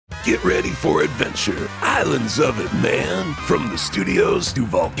Get ready for adventure. Islands of it, man. From the studios to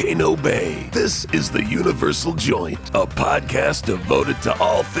Volcano Bay, this is the Universal Joint, a podcast devoted to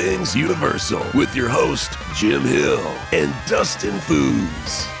all things Universal, with your host, Jim Hill and Dustin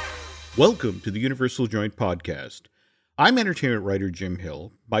Foos. Welcome to the Universal Joint podcast. I'm entertainment writer Jim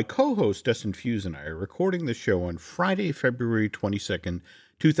Hill. My co-host Dustin Foos and I are recording the show on Friday, February 22nd,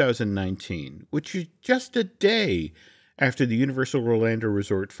 2019, which is just a day after the Universal Orlando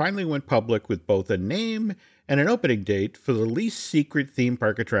Resort finally went public with both a name and an opening date for the least secret theme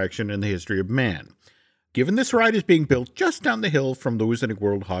park attraction in the history of man. Given this ride is being built just down the hill from the Wizarding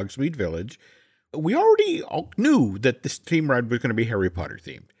World Hogsmeade Village, we already knew that this theme ride was going to be Harry Potter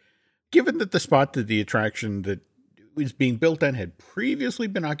themed. Given that the spot that the attraction that was being built on had previously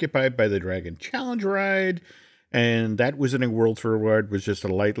been occupied by the Dragon Challenge ride, and that Wizarding World Tour ride was just a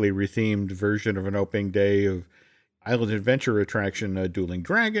lightly rethemed version of an opening day of Island Adventure attraction, Dueling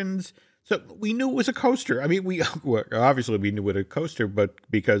Dragons. So we knew it was a coaster. I mean, obviously we knew it was a coaster, but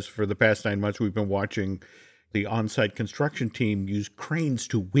because for the past 9 months we've been watching the on-site construction team use cranes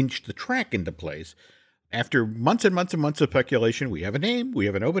to winch the track into place. After months and months and months of speculation, we have a name, we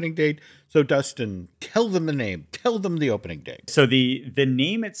have an opening date. So Dustin, tell them the name, tell them the opening date. So the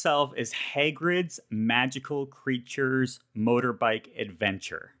name itself is Hagrid's Magical Creatures Motorbike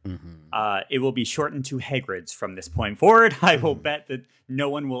Adventure. Mm-hmm. It will be shortened to Hagrid's from this point forward. I will bet that no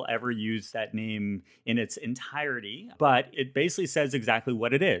one will ever use that name in its entirety, but it basically says exactly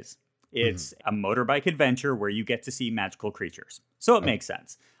what it is. It's a motorbike adventure where you get to see magical creatures. So it makes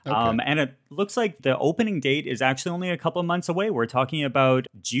sense. Okay. And it looks like the opening date is actually only a couple of months away. We're talking about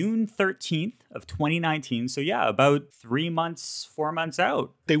June 13th of 2019. So yeah, about 4 months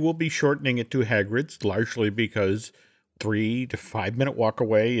out. They will be shortening it to Hagrid's, largely because 3 to 5 minute walk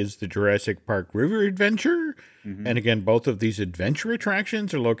away is the Jurassic Park River Adventure. Mm-hmm. And again, both of these adventure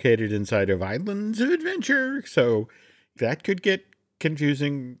attractions are located inside of Islands of Adventure. So that could get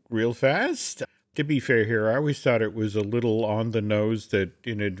confusing real fast. To be fair here, I always thought it was a little on the nose that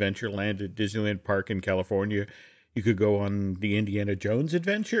in Adventureland at Disneyland Park in California, you could go on the Indiana Jones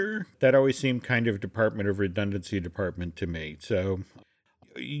adventure. That always seemed kind of Department of Redundancy department to me. So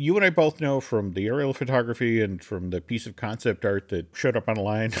you and I both know from the aerial photography and from the piece of concept art that showed up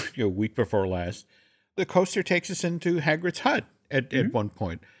online a week before last, the coaster takes us into Hagrid's hut at one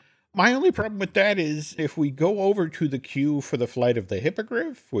point. My only problem with that is if we go over to the queue for the Flight of the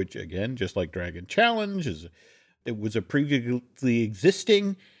Hippogriff, which again, just like Dragon Challenge, it was a previously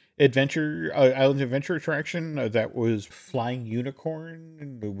existing Island Adventure attraction that was Flying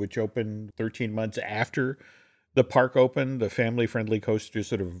Unicorn, which opened 13 months after the park opened. The family-friendly coaster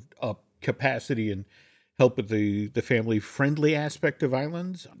sort of up capacity and help with the family-friendly aspect of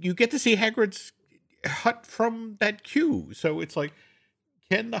islands. You get to see Hagrid's hut from that queue, so it's like,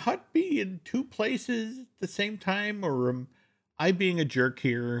 can the hut be in 2 places at the same time, or am I being a jerk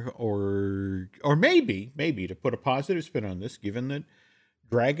here? Or maybe to put a positive spin on this, given that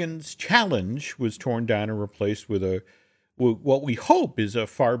Dragon's Challenge was torn down and replaced with what we hope is a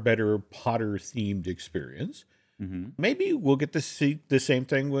far better Potter-themed experience. Mm-hmm. Maybe we'll get to see the same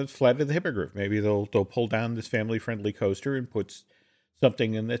thing with Flight of the Hippogriff. Maybe they'll pull down this family-friendly coaster and put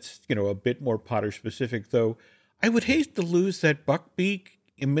something in that's a bit more Potter-specific, though. I would hate to lose that Buckbeak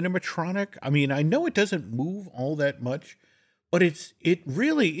animatronic. I mean, I know it doesn't move all that much, but it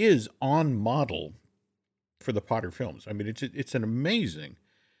really is on model for the Potter films. I mean, it's an amazing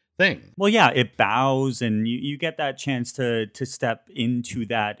thing. Well, yeah, it bows and you get that chance to step into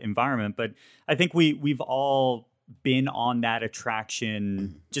that environment. But I think we've all been on that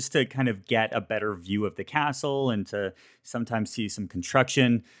attraction just to kind of get a better view of the castle and to sometimes see some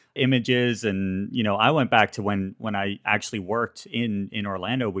construction images. And, I went back to when I actually worked in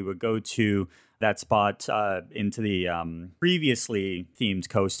Orlando. We would go to that spot into the previously themed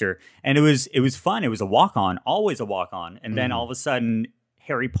coaster. And it was fun. It was a walk-on, always a walk-on. And then all of a sudden,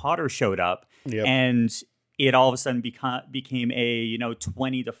 Harry Potter showed up. Yep. And it all of a sudden became a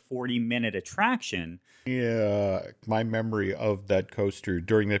 20 to 40 minute attraction. Yeah, my memory of that coaster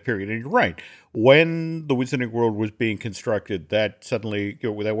during that period. And you're right. When the Wizarding World was being constructed, that suddenly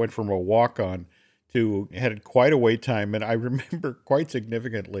that went from a walk-on to had quite a wait time. And I remember quite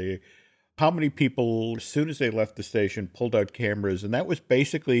significantly how many people, as soon as they left the station, pulled out cameras. And that was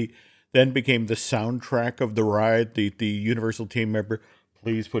basically then became the soundtrack of the ride. The Universal team member,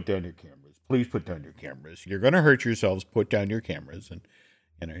 please put down your cameras. Please put down your cameras. You're going to hurt yourselves. Put down your cameras. And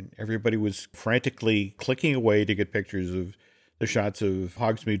everybody was frantically clicking away to get pictures of the shots of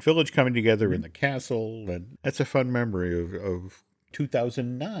Hogsmeade Village coming together in the castle. And that's a fun memory of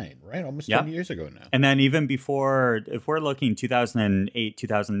 2009, right? Almost Yep. 10 years ago now. And then even before, if we're looking 2008,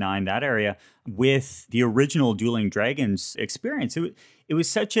 2009, that area, with the original Dueling Dragons experience, it was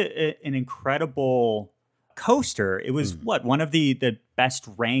such an incredible coaster. It was one of the best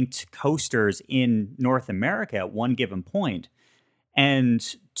ranked coasters in North America at one given point.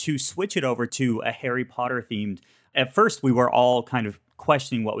 And to switch it over to a Harry Potter themed, at first we were all kind of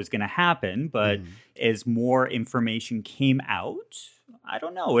questioning what was going to happen, but as more information came out, I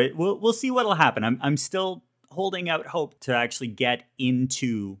don't know. We'll see what'll happen. I'm still holding out hope to actually get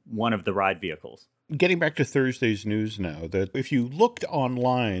into one of the ride vehicles. Getting back to Thursday's news now, that if you looked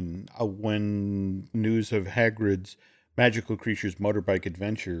online when news of Hagrid's Magical Creatures Motorbike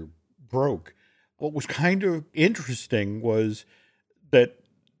Adventure broke, what was kind of interesting was that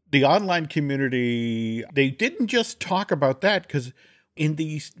the online community, they didn't just talk about that, because in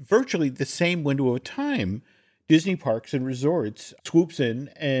virtually the same window of time, Disney Parks and Resorts swoops in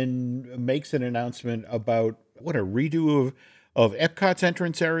and makes an announcement about a redo of Epcot's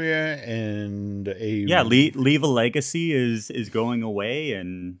entrance area and Leave a Legacy is going away,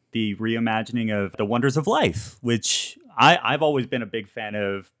 and the reimagining of the Wonders of Life, which I've always been a big fan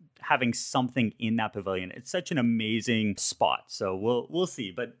of having something in that pavilion. It's such an amazing spot. So we'll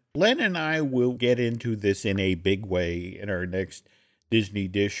see. But Len and I will get into this in a big way in our next Disney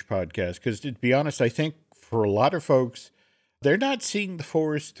Dish podcast, because to be honest, I think for a lot of folks, they're not seeing the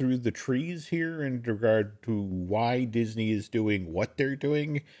forest through the trees here in regard to why Disney is doing what they're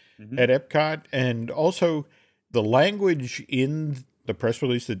doing at Epcot. And also the language in the press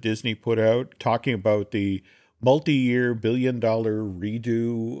release that Disney put out talking about the multi-year billion-dollar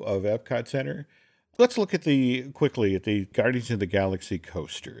redo of Epcot Center. Let's look quickly at the Guardians of the Galaxy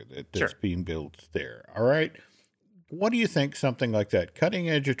coaster that's being built there. All right. What do you think something like that?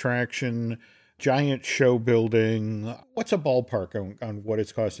 Cutting-edge attraction, giant show building. What's a ballpark on what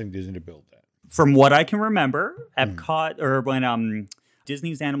it's costing Disney to build that? From what I can remember, Epcot, or when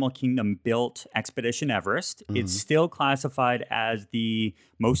Disney's Animal Kingdom built Expedition Everest, it's still classified as the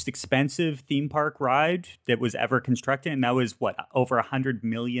most expensive theme park ride that was ever constructed, and that was over $100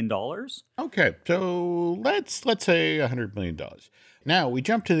 million. Okay, so let's say $100 million. Now we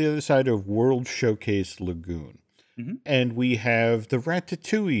jump to the other side of World Showcase Lagoon. And we have the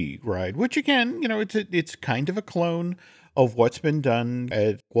Ratatouille ride, which again, it's kind of a clone of what's been done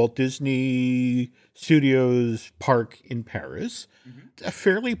at Walt Disney Studios Park in Paris. A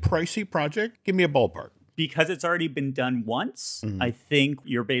fairly pricey project. Give me a ballpark. Because it's already been done once, I think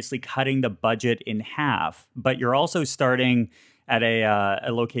you're basically cutting the budget in half, but you're also starting at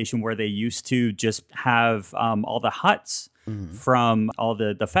a location where they used to just have all the huts from all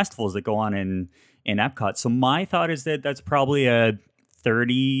the festivals that go on in Epcot. So my thought is that that's probably a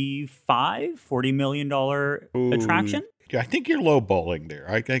 $40 million attraction. I think you're lowballing there.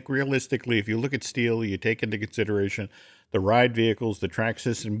 I think realistically, if you look at steel, you take into consideration the ride vehicles, the track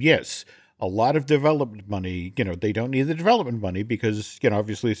system. Yes, a lot of development money. They don't need the development money because,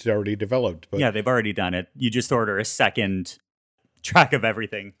 obviously it's already developed. But yeah, they've already done it. You just order a second track of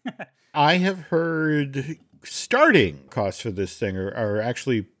everything. I have heard starting costs for this thing are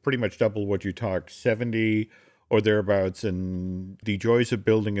actually pretty much double what you talked, 70 or thereabouts, and the joys of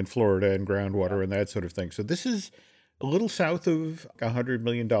building in Florida and groundwater and that sort of thing. So this is a little south of $100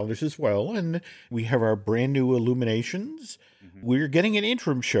 million as well. And we have our brand new illuminations. We're getting an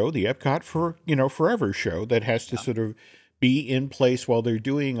interim show, the Epcot Forever show, that has to sort of be in place while they're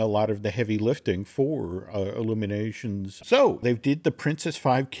doing a lot of the heavy lifting for illuminations. So they did the Princess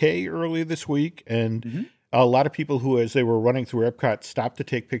 5K earlier this week, and a lot of people who, as they were running through Epcot, stopped to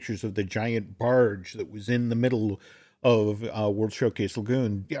take pictures of the giant barge that was in the middle of World Showcase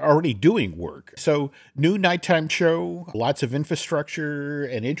Lagoon, already doing work. So new nighttime show, lots of infrastructure,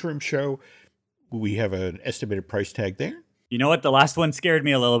 an interim show. We have an estimated price tag there. You know what? The last one scared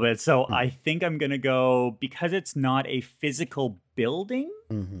me a little bit. So I think I'm going to go, because it's not a physical building,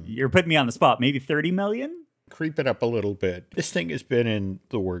 you're putting me on the spot, maybe 30 million? Creep it up a little bit. This thing has been in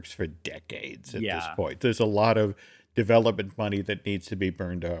the works for decades at this point. There's a lot of development money that needs to be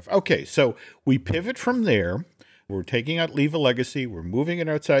burned off. Okay, so we pivot from there. We're taking out Leave a Legacy. We're moving it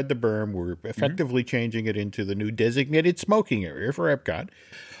outside the berm. We're effectively changing it into the new designated smoking area for Epcot.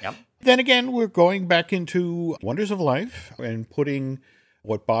 Yep. Then again, we're going back into Wonders of Life and putting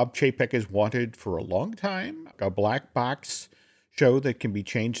what Bob Chapek has wanted for a long time, a black box show that can be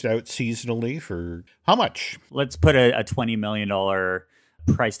changed out seasonally for how much? Let's put a $20 million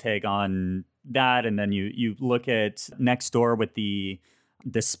price tag on that. And then you look at next door with the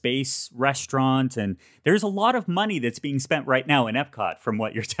the space restaurant, and there's a lot of money that's being spent right now in Epcot from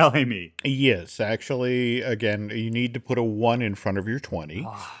what you're telling me. Yes, actually, again, you need to put a 1 in front of your 20.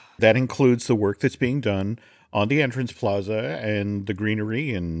 That includes the work that's being done on the entrance plaza and the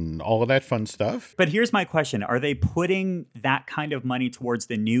greenery and all of that fun stuff. But here's my question. Are they putting that kind of money towards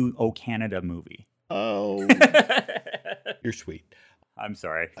the new O Canada movie? Oh, you're sweet. I'm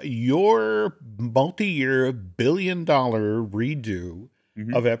sorry. Your multi-year billion-dollar redo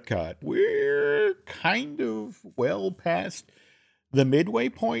of Epcot, we're kind of well past the midway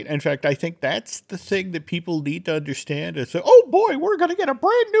point. In fact, I think that's the thing that people need to understand is, oh boy, we're going to get a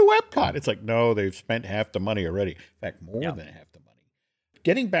brand new Epcot. It's like, no, they've spent half the money already. In fact, more than half the money.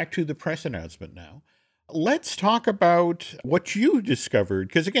 Getting back to the press announcement now, let's talk about what you discovered.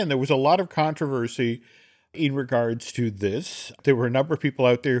 Because again, there was a lot of controversy in regards to this. There were a number of people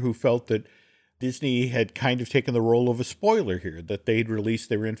out there who felt that Disney had kind of taken the role of a spoiler here, that they'd released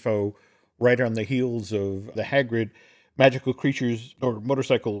their info right on the heels of the Hagrid Magical Creatures or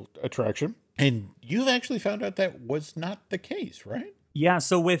motorcycle attraction. And you've actually found out that was not the case, right? Yeah,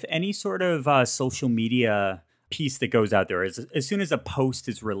 so with any sort of social media piece that goes out there, as soon as a post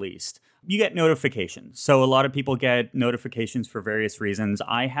is released, you get notifications. So a lot of people get notifications for various reasons.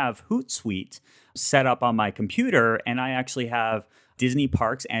 I have Hootsuite set up on my computer, and I actually have Disney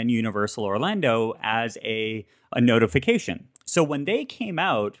Parks and Universal Orlando as a notification. So when they came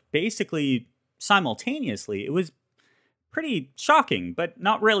out, basically simultaneously, it was pretty shocking, but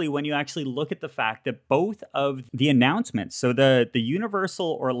not really when you actually look at the fact that both of the announcements, so the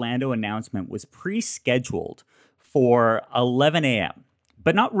Universal Orlando announcement was pre-scheduled for 11 a.m.,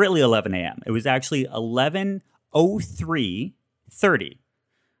 but not really 11 a.m. It was actually 11:03:30.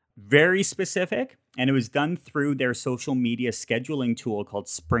 Very specific, and it was done through their social media scheduling tool called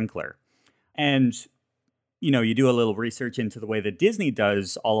Sprinkler. And you do a little research into the way that Disney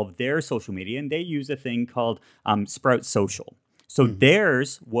does all of their social media, and they use a thing called Sprout Social. So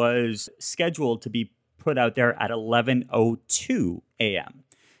theirs was scheduled to be put out there at 11:02 a.m.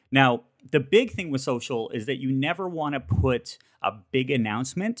 Now, the big thing with social is that you never want to put a big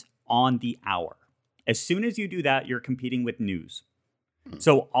announcement on the hour. As soon as you do that, you're competing with news.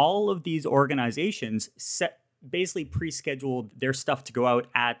 So all of these organizations basically pre-scheduled their stuff to go out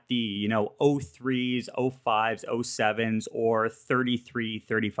at the, 03s, 05s, 07s, or 33,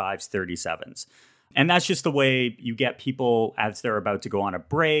 35s, 37s. And that's just the way you get people as they're about to go on a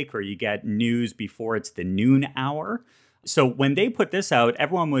break, or you get news before it's the noon hour. So when they put this out,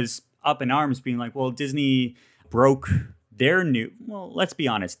 everyone was up in arms being like, well, Disney broke their new... Well, let's be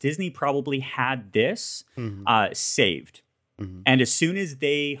honest. Disney probably had this saved. And as soon as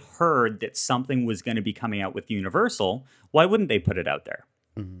they heard that something was going to be coming out with Universal, why wouldn't they put it out there?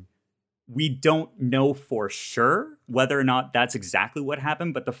 We don't know for sure whether or not that's exactly what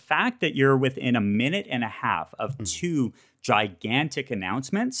happened, but the fact that you're within a minute and a half of two gigantic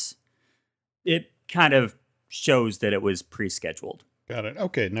announcements, it kind of shows that it was pre-scheduled. Got it.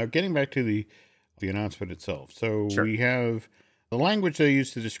 Okay, now getting back to the announcement itself. So we have... The language they use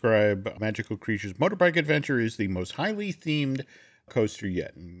to describe Magical Creatures Motorbike Adventure is the most highly themed coaster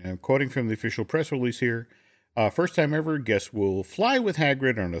yet. And I'm quoting from the official press release here. First time ever, guests will fly with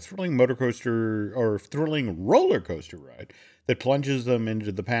Hagrid on a thrilling roller coaster ride that plunges them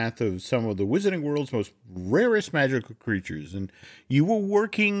into the path of some of the Wizarding World's most rarest magical creatures. And you were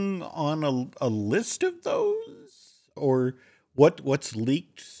working on a list of those? Or what's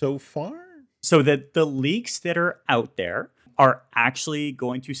leaked so far? So that the leaks that are out there are actually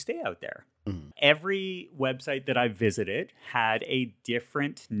going to stay out there. Every website that I visited had a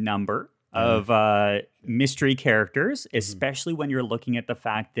different number of mystery characters, especially when you're looking at the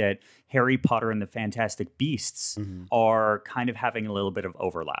fact that Harry Potter and the Fantastic Beasts are kind of having a little bit of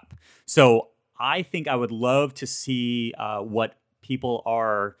overlap. So I think I would love to see what people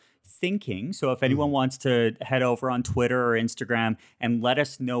are thinking. So if anyone wants to head over on Twitter or Instagram and let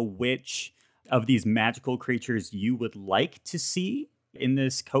us know which of these magical creatures you would like to see in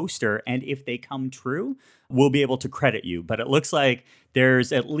this coaster, and if they come true, we'll be able to credit you. But it looks like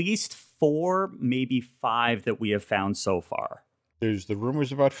there's at least 4, maybe 5 that we have found so far. There's the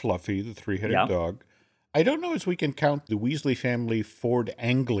rumors about Fluffy, the three-headed dog. I don't know if we can count the Weasley family Ford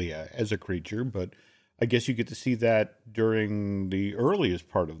Anglia as a creature, but I guess you get to see that during the earliest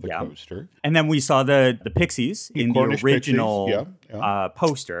part of the coaster. And then we saw the Pixies in Cornish the original Pixies,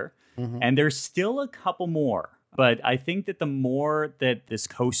 poster. And there's still a couple more. But I think that the more that this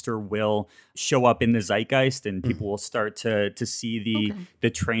coaster will show up in the zeitgeist and people will start to see the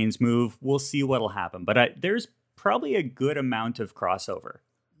trains move, we'll see what'll happen. But there's probably a good amount of crossover.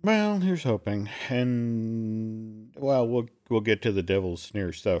 Well, here's hoping. And, well, we'll get to the devil's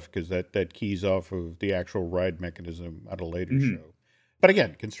snare stuff because that keys off of the actual ride mechanism at a later show. But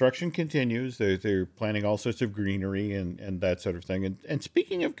again, construction continues. They're planning all sorts of greenery and that sort of thing. And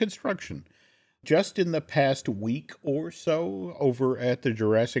speaking of construction, just in the past week or so over at the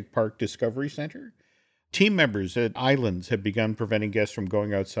Jurassic Park Discovery Center, team members at Islands have begun preventing guests from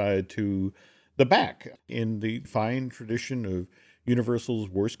going outside to the back in the fine tradition of Universal's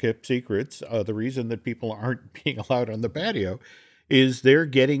worst kept secrets. The reason that people aren't being allowed on the patio is they're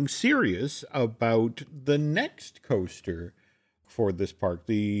getting serious about the next coaster for this park.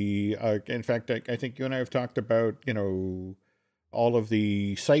 In fact, I think you and I have talked about, all of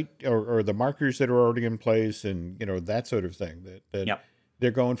the site or the markers that are already in place and, that sort of thing that Yep.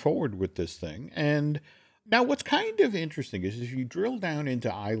 they're going forward with this thing. And now what's kind of interesting is if you drill down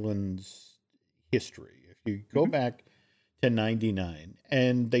into Island's history, if you go back to 99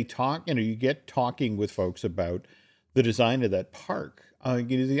 and they talk, you get talking with folks about the design of that park.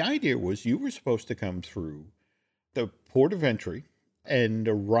 The idea was you were supposed to come through the port of entry and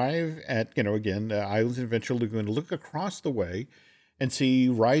arrive at, again, the Islands Adventure Lagoon, look across the way and see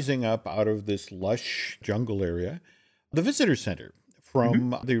rising up out of this lush jungle area, the visitor center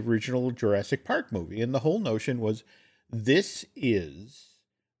from the original Jurassic Park movie. And the whole notion was this is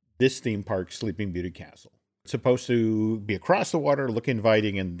this theme park's Sleeping Beauty Castle. It's supposed to be across the water, look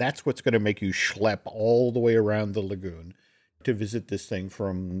inviting, and that's what's going to make you schlep all the way around the lagoon to visit this thing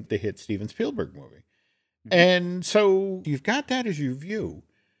from the hit Steven Spielberg movie. And so you've got that as your view.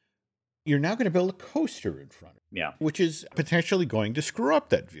 You're now going to build a coaster in front of it, which is potentially going to screw up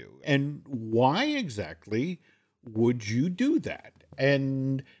that view. And why exactly would you do that?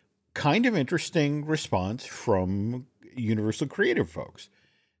 And kind of interesting response from Universal creative folks.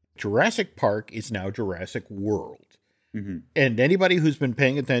 Jurassic Park is now Jurassic World. And anybody who's been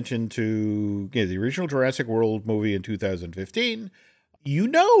paying attention to the original Jurassic World movie in 2015, you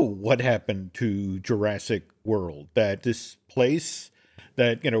know what happened to Jurassic World, that this place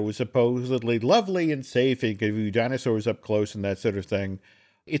that, was supposedly lovely and safe and gave you dinosaurs up close and that sort of thing,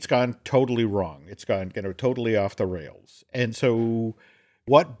 it's gone totally wrong. It's gone, totally off the rails. And so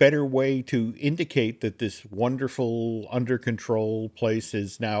what better way to indicate that this wonderful, under control place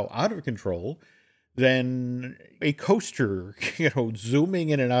is now out of control than a coaster, zooming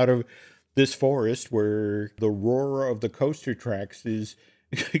in and out of this forest where the roar of the coaster tracks is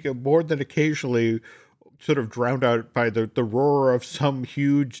more than occasionally sort of drowned out by the roar of some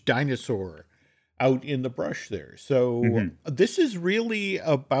huge dinosaur out in the brush there. So this is really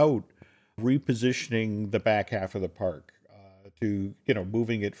about repositioning the back half of the park to,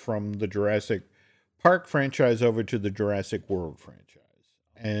 moving it from the Jurassic Park franchise over to the Jurassic World franchise.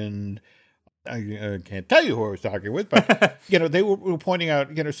 And I can't tell you who I was talking with, but, they were pointing out,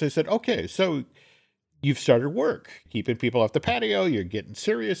 so they said, okay, so you've started work, keeping people off the patio, you're getting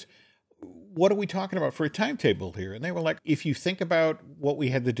serious. What are we talking about for a timetable here? And they were like, if you think about what we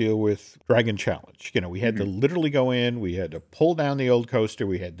had to deal with Dragon Challenge, we had to literally go in, we had to pull down the old coaster,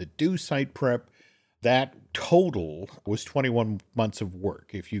 we had to do site prep. That total was 21 months of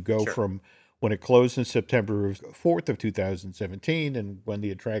work. If you go from when it closed in September 4th of 2017 and when the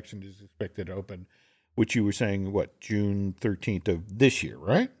attraction is expected to open, which you were saying, June 13th of this year,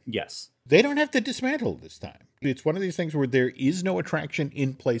 right? Yes. They don't have to dismantle this time. It's one of these things where there is no attraction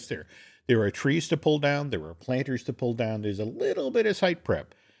in place there. There are trees to pull down. There are planters to pull down. There's a little bit of site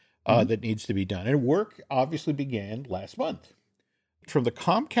prep that needs to be done. And work obviously began last month. From the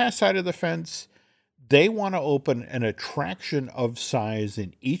Comcast side of the fence, they want to open an attraction of size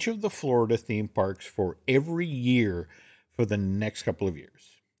in each of the Florida theme parks for every year for the next couple of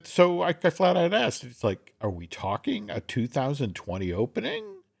years. So I flat out asked, it's like, are we talking a 2020 opening?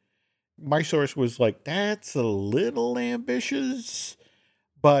 My source was like, that's a little ambitious,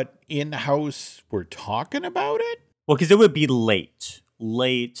 but in-house, we're talking about it? Well, because it would be late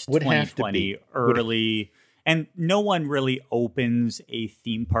Would have to 2020, be. early. And no one really opens a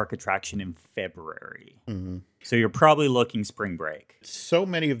theme park attraction in February. So you're probably looking spring break. So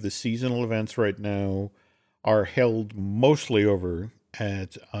many of the seasonal events right now are held mostly over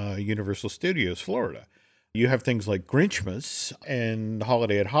at Universal Studios, Florida. You have things like Grinchmas and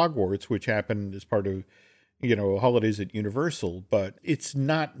Holiday at Hogwarts, which happen as part of, holidays at Universal, but it's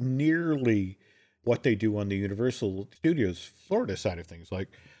not nearly what they do on the Universal Studios Florida side of things,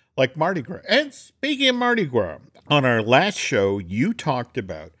 like Mardi Gras. And speaking of Mardi Gras, on our last show, you talked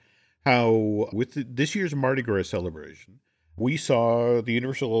about how with this year's Mardi Gras celebration, we saw the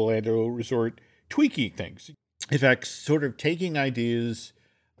Universal Orlando Resort tweaking things. In fact, sort of taking ideas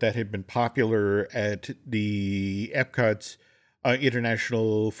that had been popular at the Epcot's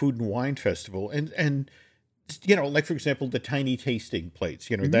International Food and Wine Festival, and like for example, the tiny tasting plates,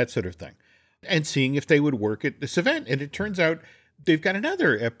 that sort of thing, and seeing if they would work at this event. And it turns out they've got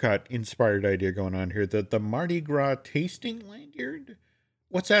another Epcot-inspired idea going on here, the Mardi Gras tasting lanyard.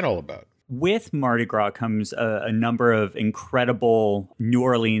 What's that all about? With Mardi Gras comes a number of incredible New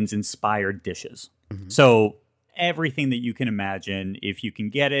Orleans-inspired dishes. So everything that you can imagine, if you can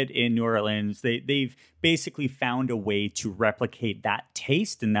get it in New Orleans, they've basically found a way to replicate that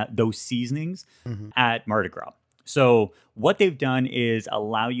taste and those seasonings at Mardi Gras. So what they've done is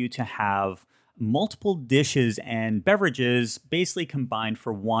allow you to have multiple dishes and beverages basically combined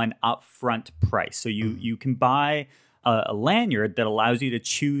for one upfront price. So you can buy a lanyard that allows you to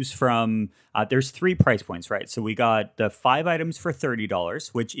choose from, there's 3 price points, right? So we got the 5 items for $30,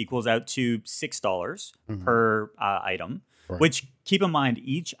 which equals out to $6 per item, which, keep in mind,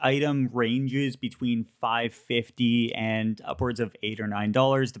 each item ranges between $5.50 and upwards of $8 or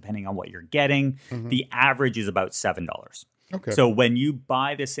 $9, depending on what you're getting. The average is about $7. Okay. So when you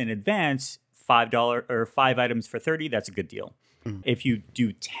buy this in advance, $5 or 5 items for $30, that's a good deal. If you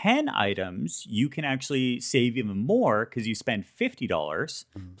do 10 items, you can actually save even more because you spend $50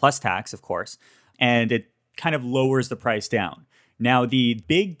 plus tax, of course, and it kind of lowers the price down. Now, the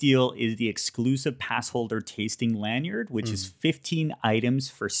big deal is the exclusive pass holder tasting lanyard, which is 15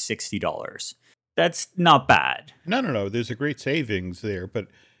 items for $60. That's not bad. No. There's a great savings there, but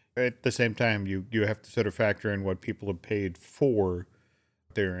at the same time, you have to sort of factor in what people have paid for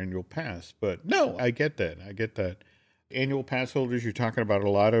their annual pass. But no, I get that. Annual pass holders, you're talking about a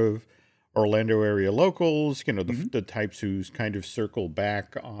lot of Orlando area locals, the types who kind of circle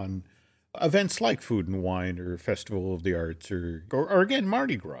back on events like Food and Wine or Festival of the Arts or again,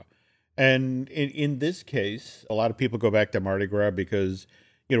 Mardi Gras. And in this case, a lot of people go back to Mardi Gras because,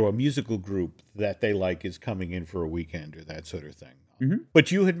 a musical group that they like is coming in for a weekend or that sort of thing.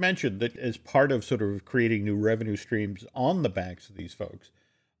 But you had mentioned that as part of sort of creating new revenue streams on the backs of these folks,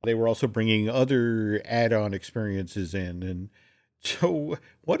 they were also bringing other add-on experiences in. And so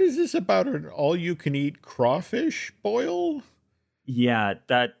what is this about an all-you-can-eat crawfish boil? Yeah,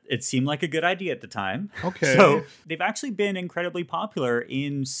 that it seemed like a good idea at the time. Okay. So they've actually been incredibly popular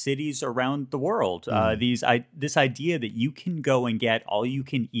in cities around the world. This idea that you can go and get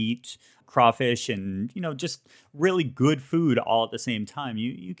all-you-can-eat crawfish and just really good food all at the same time.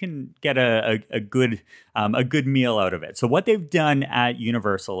 You can get a good meal out of it. So what they've done at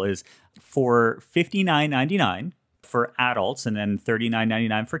Universal is for $59.99 for adults and then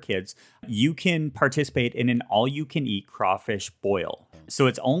 $39.99 for kids, you can participate in an all-you-can-eat crawfish boil. So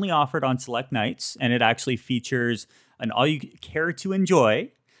it's only offered on select nights, and it actually features an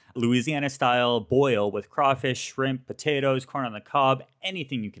all-you-care-to-enjoy Louisiana-style boil with crawfish, shrimp, potatoes, corn on the cob,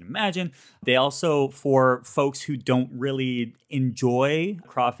 anything you can imagine. They also, for folks who don't really enjoy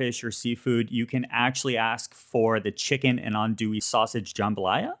crawfish or seafood, you can actually ask for the chicken and andouille sausage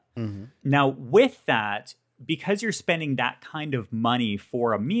jambalaya. Now, with that, because you're spending that kind of money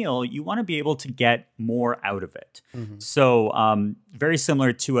for a meal, you want to be able to get more out of it. So very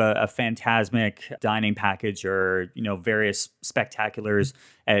similar to a Fantasmic dining package or, various spectaculars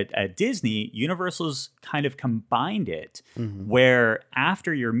at Disney, Universal's kind of combined it where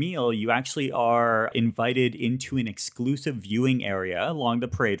after your meal, you actually are invited into an exclusive viewing area along the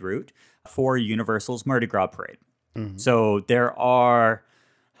parade route for Universal's Mardi Gras parade. So there are...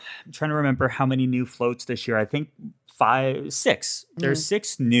 I'm trying to remember how many new floats this year. I think 6. There's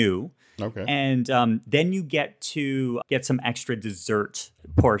 6 new. Okay. And then you get to get some extra dessert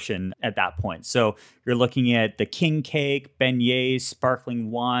portion at that point. So you're looking at the king cake, beignets,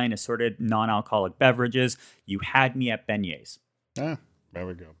 sparkling wine, assorted non-alcoholic beverages. You had me at beignets. There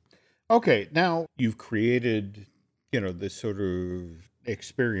we go. Okay, now you've created, this sort of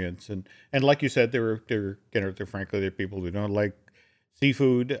experience, and like you said, there frankly there are people who don't like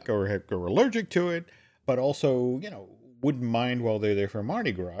seafood or are allergic to it, but also, wouldn't mind while they're there for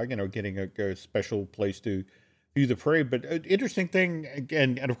Mardi Gras, getting a special place to view the parade. But an interesting thing,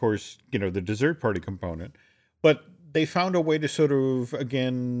 again, and of course, the dessert party component, but they found a way to sort of,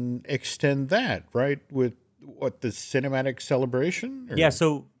 again, extend that, right? With the Cinematic Celebration? Yeah,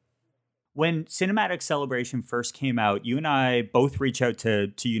 so when Cinematic Celebration first came out, you and I both reached out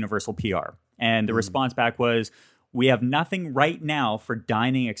to Universal PR, and the response back was, we have nothing right now for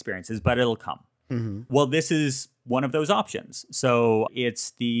dining experiences, but it'll come. Well, this is one of those options. So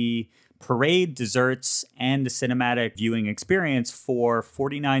it's the parade, desserts, and the cinematic viewing experience for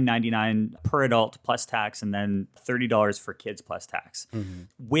 $49.99 per adult plus tax, and then $30 for kids plus tax.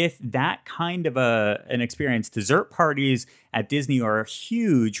 With that kind of an experience, dessert parties at Disney are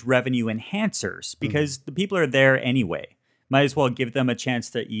huge revenue enhancers because the people are there anyway. might as well give them a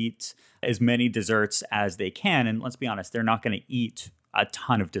chance to eat as many desserts as they can. And let's be honest, they're not going to eat a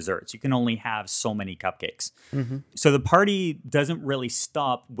ton of desserts. You can only have so many cupcakes. Mm-hmm. So the party doesn't really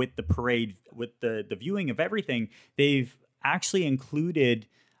stop with the parade, with the viewing of everything. They've actually included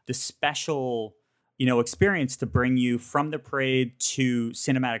the special, experience to bring you from the parade to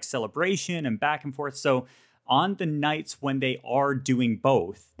cinematic celebration and back and forth. So on the nights when they are doing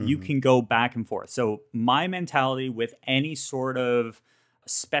both, you can go back and forth. So my mentality with any sort of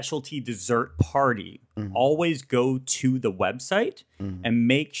specialty dessert party, always go to the website and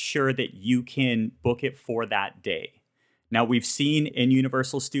make sure that you can book it for that day. Now, we've seen in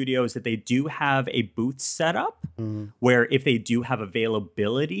Universal Studios that they do have a booth set up where if they do have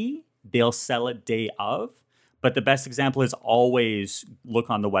availability, they'll sell it day of. But the best example is always look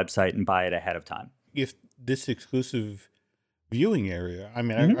on the website and buy it ahead of time. If this exclusive viewing area, I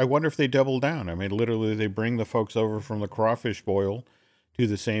mean, I wonder if they double down. I mean, literally, they bring the folks over from the crawfish boil to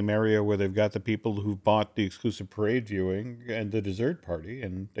the same area where they've got the people who bought the exclusive parade viewing and the dessert party,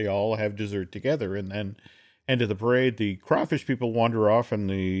 and they all have dessert together. And then end of the parade, the crawfish people wander off, and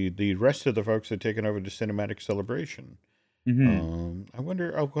the rest of the folks are taken over to cinematic celebration. I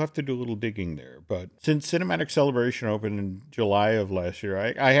wonder, I'll have to do a little digging there. But since Cinematic Celebration opened in July of last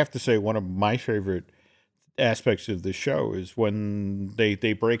year, I have to say one of my favorite aspects of the show is when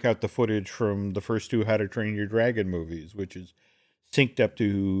they break out the footage from the first two How to Train Your Dragon movies, which is synced up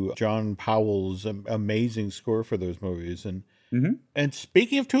to John Powell's amazing score for those movies. And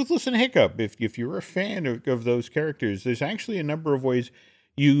speaking of Toothless and Hiccup, if you're a fan of those characters, there's actually a number of ways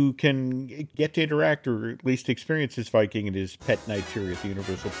you can get to interact or at least experience this Viking and his pet nights here at the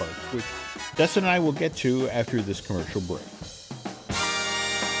Universal Parks, which Dustin and I will get to after this commercial break.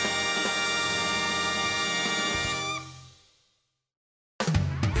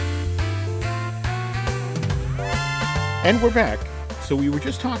 And we're back. So we were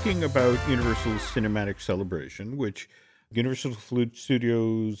just talking about Universal's Cinematic Celebration, which Universal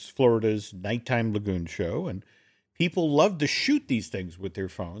Studios Florida's nighttime lagoon show, and people love to shoot these things with their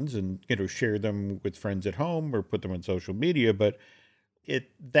phones and share them with friends at home or put them on social media. But at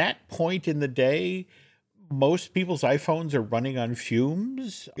that point in the day, most people's iPhones are running on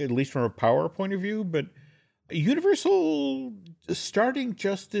fumes, at least from a power point of view. But Universal, starting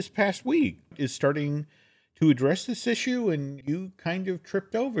just this past week, is starting to address this issue, and you kind of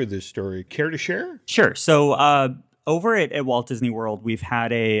tripped over this story. Care to share? Sure. So over at Walt Disney World, we've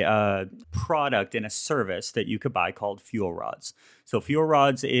had a product and a service that you could buy called Fuel Rods. So Fuel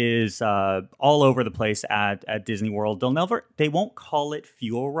Rods is all over the place at Disney World. They won't call it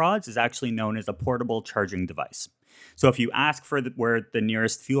Fuel Rods. It's actually known as a portable charging device. So if you ask for where the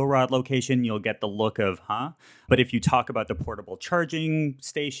nearest fuel rod location, you'll get the look of, huh? But if you talk about the portable charging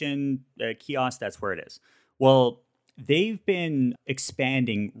station kiosk, that's where it is. Well, they've been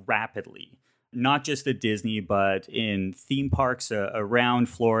expanding rapidly, not just at Disney, but in theme parks around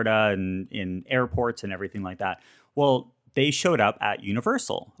Florida and in airports and everything like that. Well, they showed up at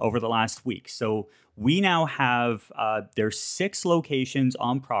Universal over the last week. So we now have, there's 6 locations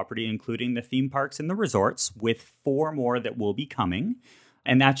on property, including the theme parks and the resorts, with 4 more that will be coming.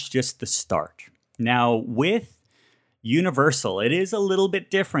 And that's just the start. Now, with Universal, it is a little bit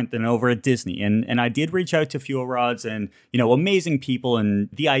different than over at Disney. And I did reach out to Fuel Rods and, amazing people. And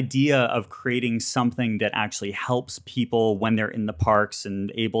the idea of creating something that actually helps people when they're in the parks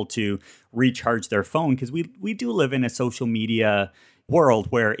and able to recharge their phone. Because we do live in a social media world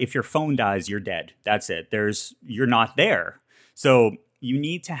where if your phone dies, you're dead. That's it. You're not there. So you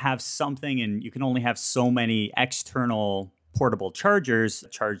need to have something, and you can only have so many external portable chargers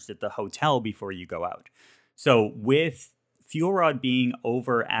charged at the hotel before you go out. So with Fuel Rod being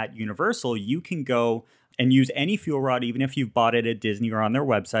over at Universal, you can go and use any fuel rod, even if you've bought it at Disney or on their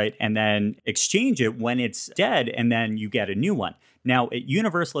website, and then exchange it when it's dead, and then you get a new one. Now, at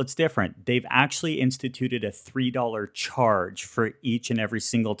Universal, it's different. They've actually instituted a $3 charge for each and every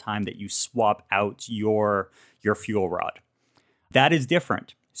single time that you swap out your fuel rod. That is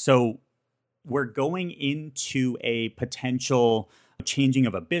different. So we're going into a potential changing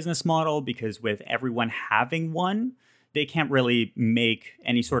of a business model, because with everyone having one, they can't really make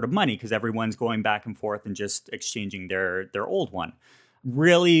any sort of money because everyone's going back and forth and just exchanging their old one.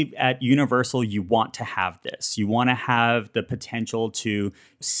 Really, at Universal, you want to have this. You want to have the potential to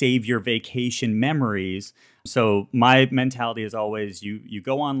save your vacation memories. So my mentality is always you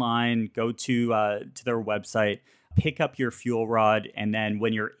go online, go to their website, pick up your fuel rod, and then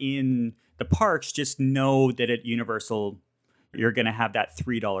when you're in the parks, just know that at Universal, you're going to have that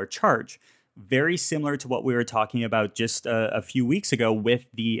 $3 charge. very similar to what we were talking about just a few weeks ago with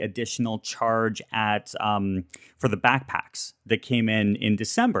the additional charge at for the backpacks that came in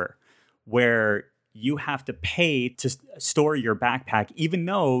December, where you have to pay to store your backpack, even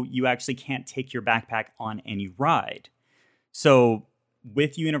though you actually can't take your backpack on any ride. So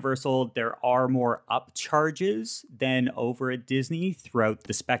with Universal, there are more upcharges than over at Disney throughout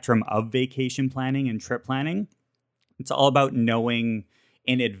the spectrum of vacation planning and trip planning. It's all about knowing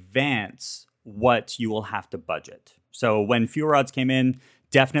in advance what you will have to budget. So when fuel rods came in,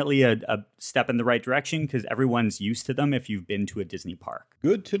 definitely a step in the right direction because everyone's used to them if you've been to a Disney park.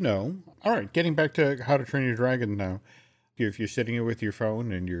 Good to know. All right, getting back to How to Train Your Dragon now. If you're sitting here with your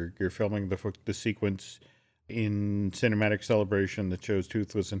phone and you're filming the sequence in Cinematic Celebration that shows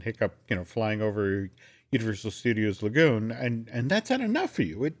Toothless and Hiccup, flying over Universal Studios Lagoon, and that's not enough for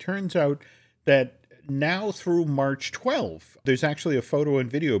you. It turns out that now through March 12th, there's actually a photo and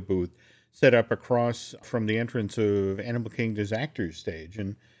video booth set up across from the entrance of Animal Kingdom's Actors Stage.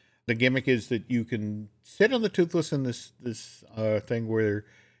 And the gimmick is that you can sit on the Toothless in this thing where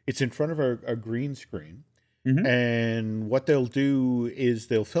it's in front of a green screen. Mm-hmm. And what they'll do is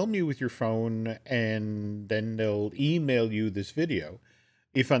they'll film you with your phone and then they'll email you this video.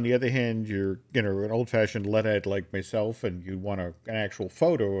 If, on the other hand, you're an old-fashioned Luddite like myself and you want an actual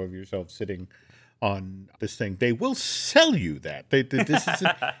photo of yourself sitting on this thing, they will sell you that. This is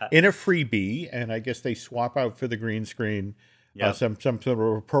in a freebie, and I guess they swap out for the green screen some sort of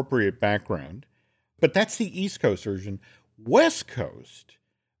appropriate background. But that's the East Coast version. West Coast,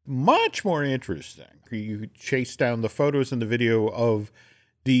 much more interesting. You chase down the photos and the video of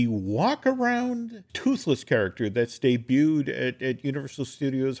the walk-around Toothless character that's debuted at Universal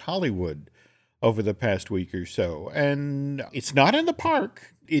Studios Hollywood over the past week or so. And it's not in the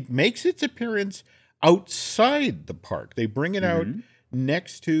park. It makes its appearance outside the park. They bring it out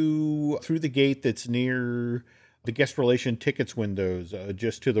next to, through the gate that's near the guest relation tickets windows,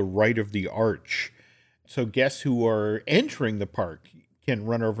 just to the right of the arch. So guests who are entering the park can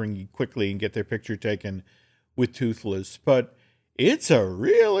run over and quickly and get their picture taken with Toothless. But it's a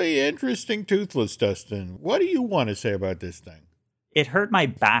really interesting Toothless, Dustin. What do you want to say about this thing? It hurt my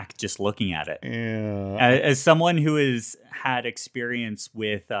back just looking at it. Yeah. As someone who has had experience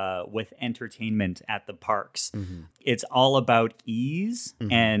with entertainment at the parks, it's all about ease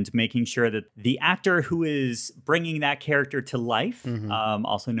and making sure that the actor who is bringing that character to life,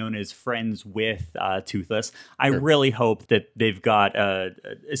 also known as friends with Toothless, I really hope that they've got a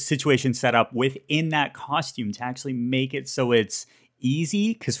situation set up within that costume to actually make it so it's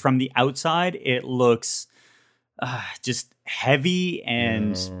easy. Because from the outside, it looks just heavy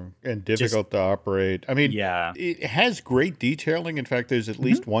and difficult to operate. I mean, it has great detailing. In fact, there's at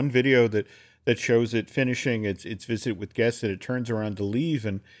least one video that shows it finishing its visit with guests, and it turns around to leave,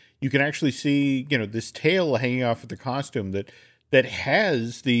 and you can actually see this tail hanging off of the costume that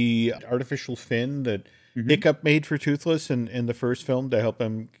has the artificial fin that Hiccup made for Toothless in the first film to help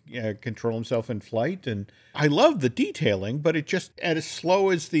him control himself in flight. And I love the detailing, but it just, as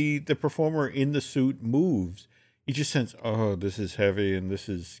slow as the performer in the suit moves, you just sense, oh, this is heavy, and this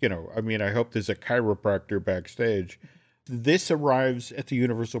is, I hope there's a chiropractor backstage. This arrives at the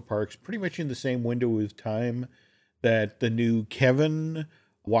Universal Parks pretty much in the same window of time that the new Kevin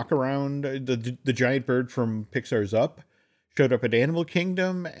walk-around, the giant bird from Pixar's Up, showed up at Animal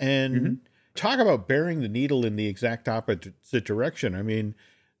Kingdom. And talk about bearing the needle in the exact opposite direction. I mean,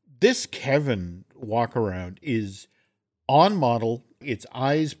 this Kevin walk-around is on model. Its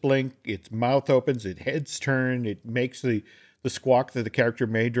eyes blink, its mouth opens, its heads turn, it makes the squawk that the character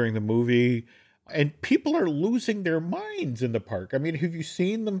made during the movie. And people are losing their minds in the park. I mean, have you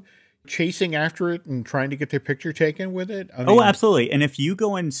seen them chasing after it and trying to get their picture taken with it? I mean, absolutely. And if you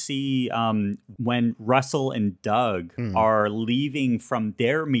go and see when Russell and Doug are leaving from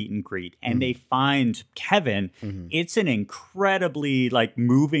their meet and greet and they find Kevin, it's an incredibly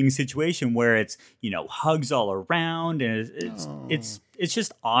moving situation where it's, hugs all around, and it's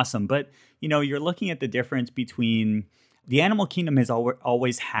just awesome. But, you're looking at the difference between the Animal Kingdom has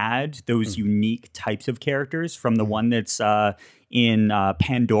always had those unique types of characters, from the one that's in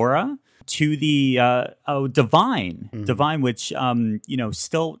Pandora to the Divine, which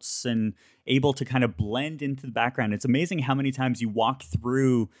stilts and able to kind of blend into the background. It's amazing how many times you walk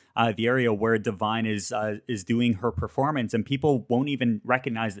through the area where Divine is doing her performance, and people won't even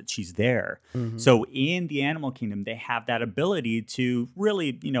recognize that she's there. So in the Animal Kingdom, they have that ability to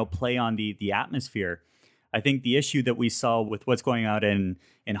really play on the atmosphere. I think the issue that we saw with what's going on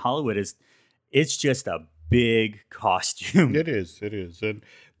in Hollywood is it's just a big costume. It is. And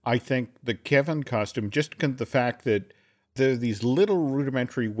I think the Kevin costume, just the fact that there are these little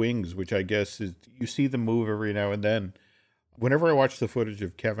rudimentary wings, which I guess is, you see them move every now and then. Whenever I watch the footage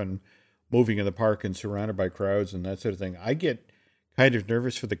of Kevin moving in the park and surrounded by crowds and that sort of thing, I get kind of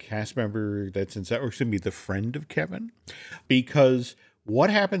nervous for the cast member that's inside, or excuse me, the friend of Kevin, because what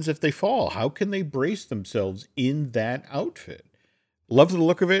happens if they fall? How can they brace themselves in that outfit? Love the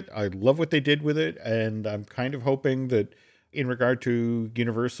look of it. I love what they did with it. And I'm kind of hoping that in regard to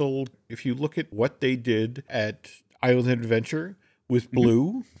Universal, if you look at what they did at Island Adventure with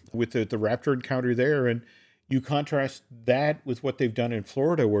Blue, with the raptor encounter there, and you contrast that with what they've done in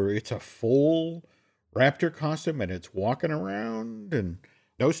Florida, where it's a full raptor costume and it's walking around and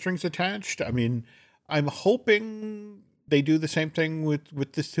no strings attached. I mean, I'm hoping they do the same thing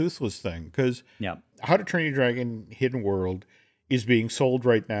with this Toothless thing, because How to Train Your Dragon Hidden World is being sold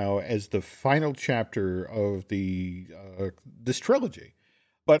right now as the final chapter of this trilogy.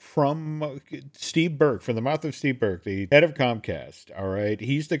 But from Steve Burke, from the mouth of Steve Burke, the head of Comcast, all right,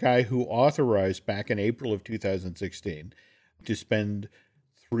 he's the guy who authorized back in April of 2016 to spend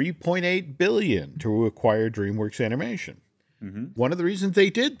 $3.8 billion to acquire DreamWorks Animation. One of the reasons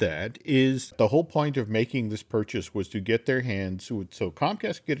they did that is the whole point of making this purchase was to get their hands, so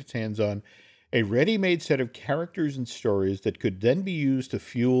Comcast could get its hands on a ready-made set of characters and stories that could then be used to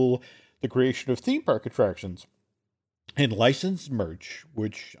fuel the creation of theme park attractions and licensed merch,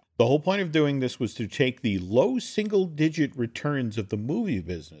 which the whole point of doing this was to take the low single-digit returns of the movie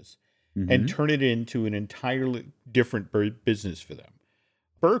business and turn it into an entirely different business for them.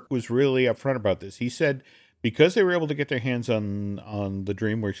 Burke was really upfront about this. He said because they were able to get their hands on the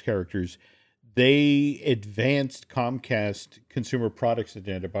DreamWorks characters, they advanced Comcast consumer products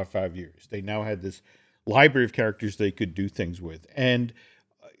agenda about 5 years. They now had this library of characters they could do things with. And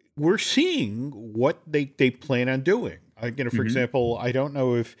we're seeing what they plan on doing. For example, I don't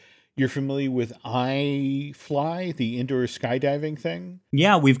know if you're familiar with iFly, the indoor skydiving thing.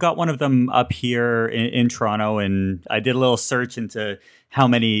 Yeah, we've got one of them up here in Toronto, and I did a little search into how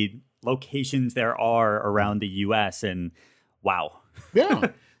many locations there are around the U.S., and wow. Yeah.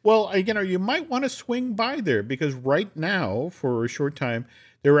 Well, you might want to swing by there, because right now, for a short time,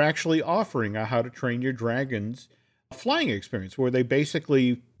 they're actually offering a How to Train Your Dragons flying experience, where they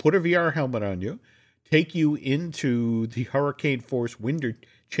basically put a VR helmet on you, take you into the hurricane force wind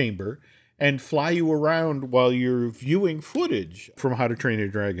chamber, and fly you around while you're viewing footage from How to Train Your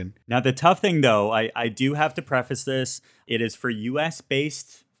Dragon. Now, the tough thing, though, I do have to preface this. It is for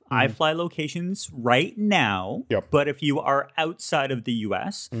U.S.-based iFly locations right now. Yep. But if you are outside of the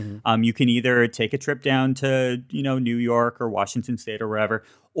U.S., you can either take a trip down to, New York or Washington State or wherever,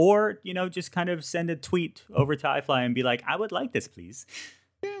 or, just kind of send a tweet over to iFly and be like, I would like this, please.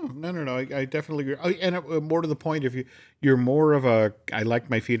 Yeah, no. I definitely agree. And more to the point, if you're more of a I like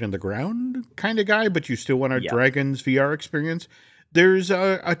my feet on the ground kind of guy, but you still want a Dragons VR experience, there's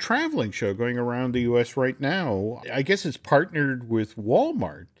a traveling show going around the U.S. right now. I guess it's partnered with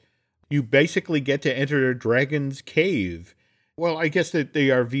Walmart. You basically get to enter a dragon's cave. Well, I guess that they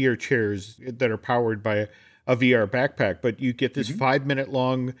are VR chairs that are powered by a VR backpack, but you get this 5-minute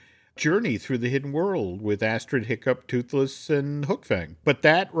long journey through the hidden world with Astrid, Hiccup, Toothless, and Hookfang. But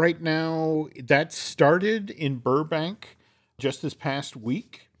that right now, that started in Burbank just this past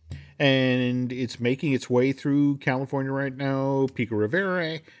week, and it's making its way through California right now, Pico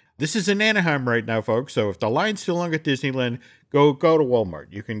Rivera. This is in Anaheim right now, folks, so if the line's still long at Disneyland, go to Walmart.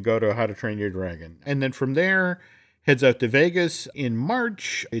 You can go to How to Train Your Dragon. And then from there, heads out to Vegas in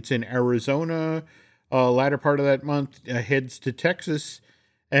March. It's in Arizona, latter part of that month, heads to Texas,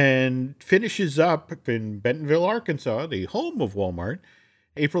 and finishes up in Bentonville, Arkansas, the home of Walmart,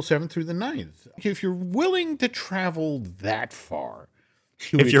 April 7th through the 9th. If you're willing to travel that far.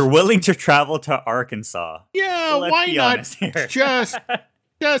 If you're willing to travel to Arkansas. Yeah, why not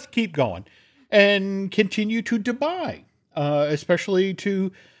just keep going and continue to Dubai, especially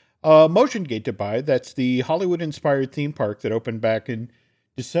to Motion Gate Dubai. That's the Hollywood-inspired theme park that opened back in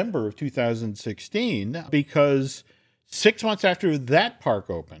December of 2016, because 6 months after that park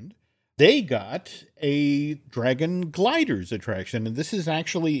opened, they got a Dragon Gliders attraction. And this is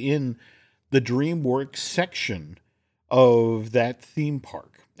actually in the DreamWorks section of that theme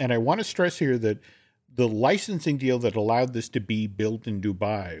park. And I want to stress here that the licensing deal that allowed this to be built in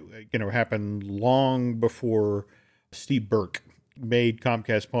Dubai, happened long before Steve Burke made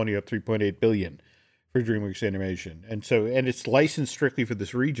Comcast pony up $3.8 billion for DreamWorks Animation. And it's licensed strictly for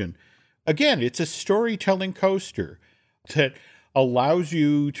this region. Again, it's a storytelling coaster that allows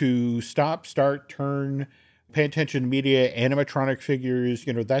you to stop, start, turn, pay attention to media, animatronic figures,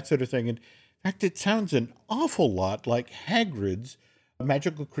 that sort of thing. And in fact, it sounds an awful lot like Hagrid's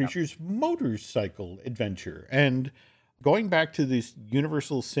Magical Creatures motorcycle adventure. And Going back to this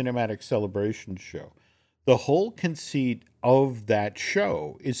Universal Cinematic Celebration show, the whole conceit of that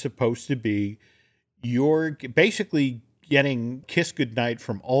show is supposed to be you're basically getting kiss goodnight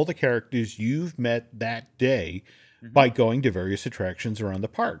from all the characters you've met that day by going to various attractions around the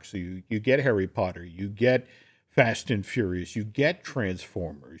park. So you get Harry Potter, you get Fast and Furious, you get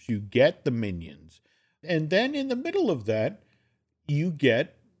Transformers, you get the Minions. And then in the middle of that, you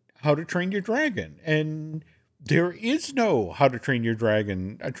get How to Train Your Dragon. And there is no How to Train Your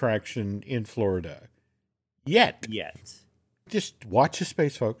Dragon attraction in Florida. Yet. Just watch the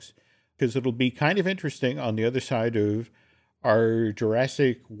space, folks, because it'll be kind of interesting on the other side of our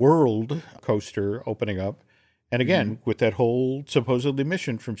Jurassic World coaster opening up. And again, with that whole supposedly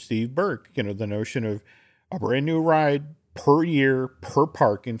mission from Steve Burke, the notion of a brand new ride per year, per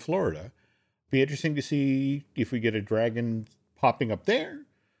park in Florida. Be interesting to see if we get a dragon popping up there,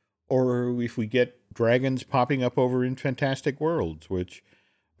 or if we get dragons popping up over in Fantastic Worlds, which,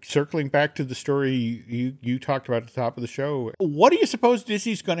 circling back to the story you talked about at the top of the show, what do you suppose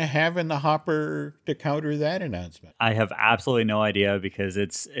Disney's going to have in the hopper to counter that announcement? I have absolutely no idea, because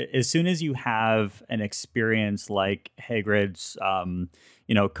it's as soon as you have an experience like Hagrid's,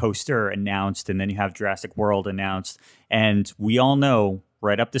 coaster announced, and then you have Jurassic World announced, and we all know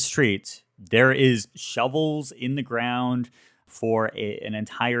right up the street there is shovels in the ground for an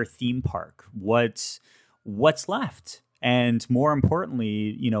entire theme park. What's left? And more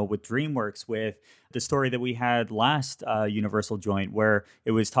importantly, with DreamWorks, with the story that we had last Universal joint, where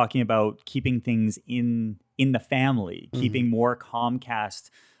it was talking about keeping things in the family, keeping more Comcast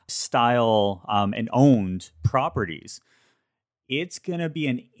style and owned properties. It's going to be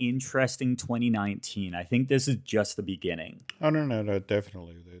an interesting 2019. I think this is just the beginning. Oh, no,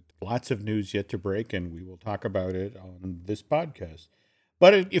 definitely. Lots of news yet to break, and we will talk about it on this podcast.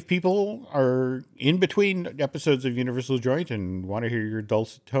 But if people are in between episodes of Universal Joint and want to hear your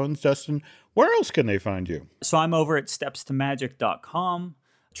dulcet tones, Dustin, where else can they find you? So I'm over at stepstomagic.com.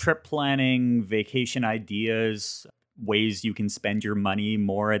 Trip planning, vacation ideas, ways you can spend your money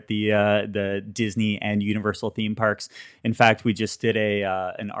more at the Disney and Universal theme parks. In fact, we just did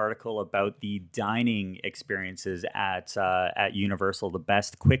an article about the dining experiences at Universal, the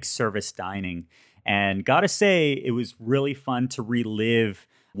best quick service dining. And gotta say, it was really fun to relive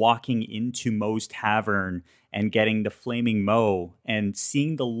walking into Moe's Tavern and getting the Flaming Moe and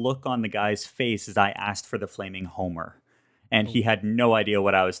seeing the look on the guy's face as I asked for the Flaming Homer. And he had no idea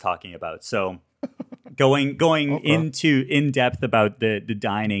what I was talking about. So going into in depth about the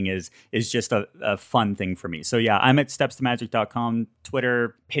dining is just a fun thing for me. So yeah, I'm at stepstomagic.com,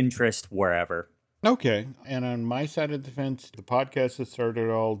 Twitter, Pinterest, wherever. Okay. And on my side of the fence, the podcast that started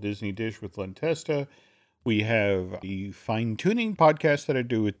all, Disney Dish with Len Testa. We have the fine-tuning podcast that I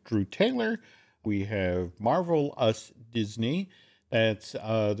do with Drew Taylor. We have Marvel Us Disney. That's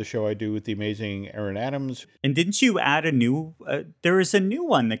the show I do with the amazing Aaron Adams. And didn't you add a new? There is a new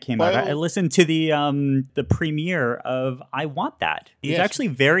one that came out. I listened to the premiere of I Want That. It's actually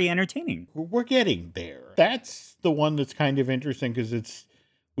very entertaining. We're getting there. That's the one that's kind of interesting because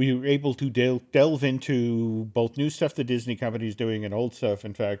we were able to delve into both new stuff the Disney company is doing and old stuff.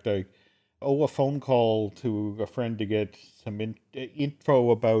 In fact, I owe a phone call to a friend to get some info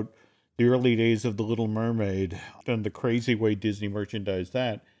about the early days of The Little Mermaid and the crazy way Disney merchandised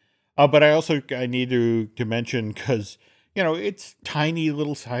that. But I need to mention, because, it's tiny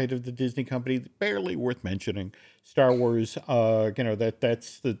little side of the Disney company, barely worth mentioning. Star Wars,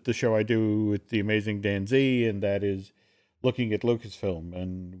 that's the show I do with the amazing Dan Z, and that is looking at Lucasfilm.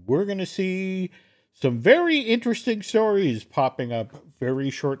 And we're going to see some very interesting stories popping up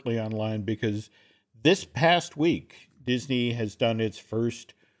very shortly online, because this past week, Disney has done its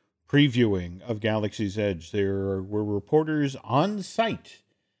first previewing of Galaxy's Edge. There were reporters on site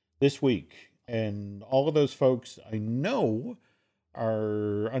this week, and all of those folks I know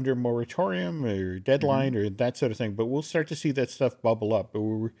are under moratorium or deadline or that sort of thing, but we'll start to see that stuff bubble up.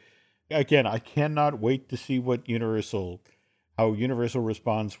 But again, I cannot wait to see how Universal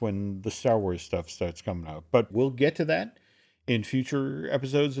responds when the Star Wars stuff starts coming out. But we'll get to that in future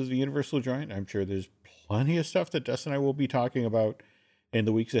episodes of the Universal Joint. I'm sure there's plenty of stuff that Dustin and I will be talking about in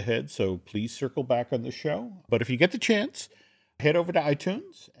the weeks ahead, so please circle back on the show. But if you get the chance, head over to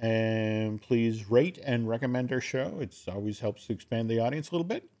iTunes and please rate and recommend our show. It always helps to expand the audience a little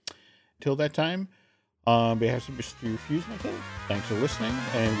bit. Until that time, on behalf of Mr. Refuse myself, thanks for listening,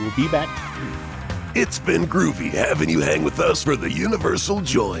 and we'll be back. It's been groovy having you hang with us for the Universal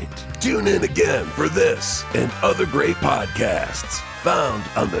Joint. Tune in again for this and other great podcasts found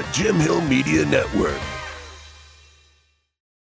on the Jim Hill Media Network.